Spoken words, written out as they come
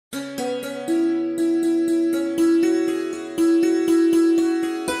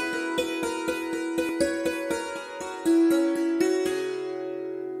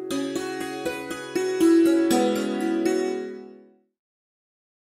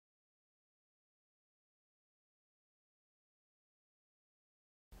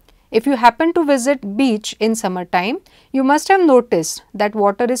If you happen to visit beach in summertime, you must have noticed that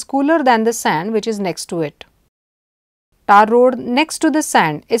water is cooler than the sand which is next to it. Tar road next to the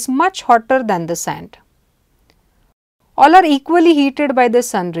sand is much hotter than the sand. All are equally heated by the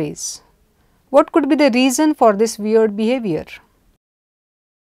sun rays. What could be the reason for this weird behavior?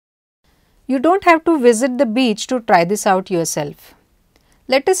 You don't have to visit the beach to try this out yourself.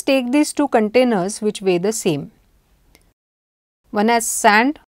 Let us take these two containers which weigh the same. One has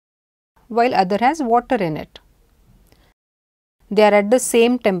sand while other has water in it. They are at the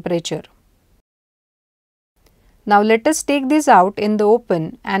same temperature. Now let us take this out in the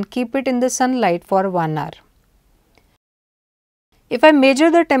open and keep it in the sunlight for 1 hour. If I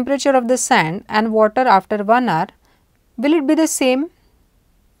measure the temperature of the sand and water after 1 hour, will it be the same?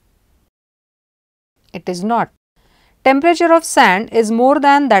 It is not. Temperature of sand is more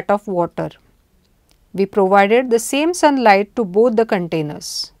than that of water. We provided the same sunlight to both the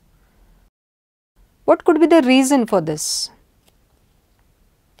containers. What could be the reason for this?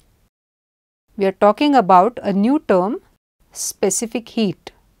 We are talking about a new term, specific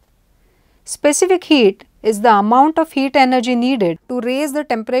heat. Specific heat is the amount of heat energy needed to raise the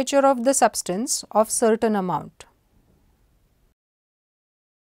temperature of the substance of certain amount.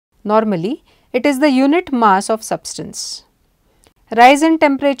 Normally, it is the unit mass of substance. Rise in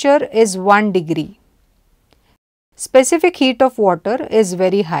temperature is 1 degree. Specific heat of water is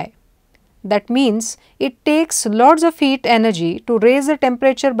very high. That means it takes lots of heat energy to raise the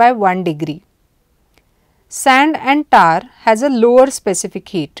temperature by 1 degree. Sand and tar has a lower specific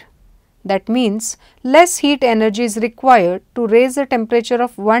heat. That means less heat energy is required to raise the temperature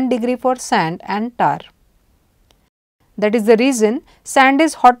of 1 degree for sand and tar. That is the reason sand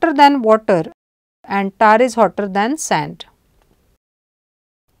is hotter than water and tar is hotter than sand.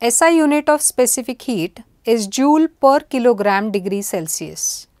 SI unit of specific heat is joule per kilogram degree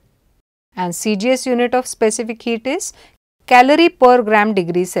Celsius and CGS unit of specific heat is calorie per gram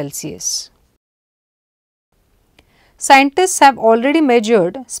degree Celsius. Scientists have already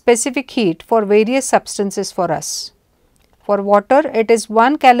measured specific heat for various substances for us. For water, it is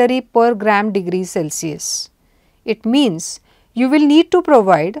 1 calorie per gram degree Celsius. It means you will need to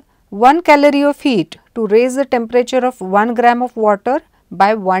provide 1 calorie of heat to raise the temperature of 1 gram of water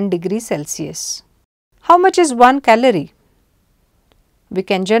by 1 degree Celsius. How much is 1 calorie? We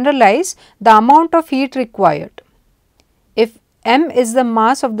can generalize the amount of heat required. If m is the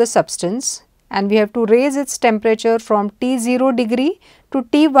mass of the substance and we have to raise its temperature from T0 degree to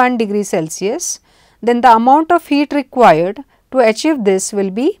T1 degree Celsius, then the amount of heat required to achieve this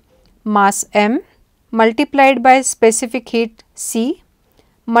will be mass m multiplied by specific heat C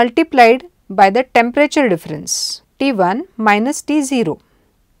multiplied by the temperature difference T1 minus T0.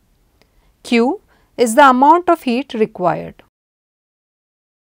 Q is the amount of heat required.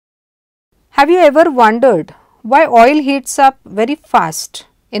 Have you ever wondered why oil heats up very fast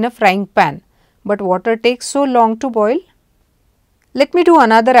in a frying pan, but water takes so long to boil? Let me do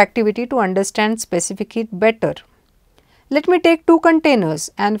another activity to understand specific heat better. Let me take two containers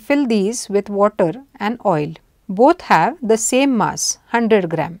and fill these with water and oil. Both have the same mass, 100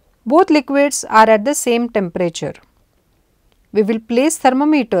 gram. Both liquids are at the same temperature. We will place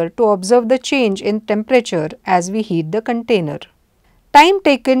thermometer to observe the change in temperature as we heat the container. Time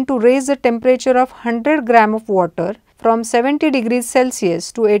taken to raise the temperature of 100 gram of water from 70 degrees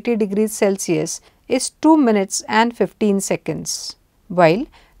Celsius to 80 degrees Celsius is 2 minutes and 15 seconds, while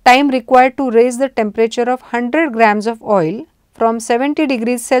time required to raise the temperature of 100 grams of oil from 70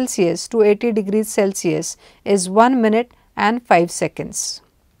 degrees Celsius to 80 degrees Celsius is 1 minute and 5 seconds.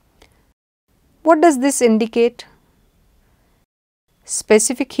 What does this indicate?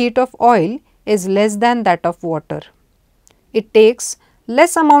 Specific heat of oil is less than that of water. It takes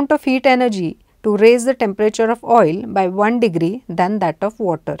less amount of heat energy to raise the temperature of oil by 1 degree than that of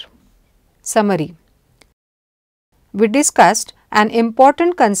water. Summary. We discussed an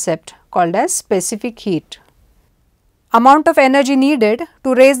important concept called as specific heat. Amount of energy needed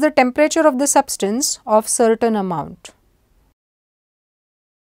to raise the temperature of the substance of certain amount.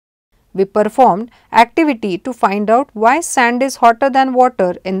 We performed activity to find out why sand is hotter than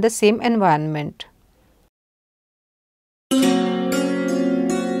water in the same environment.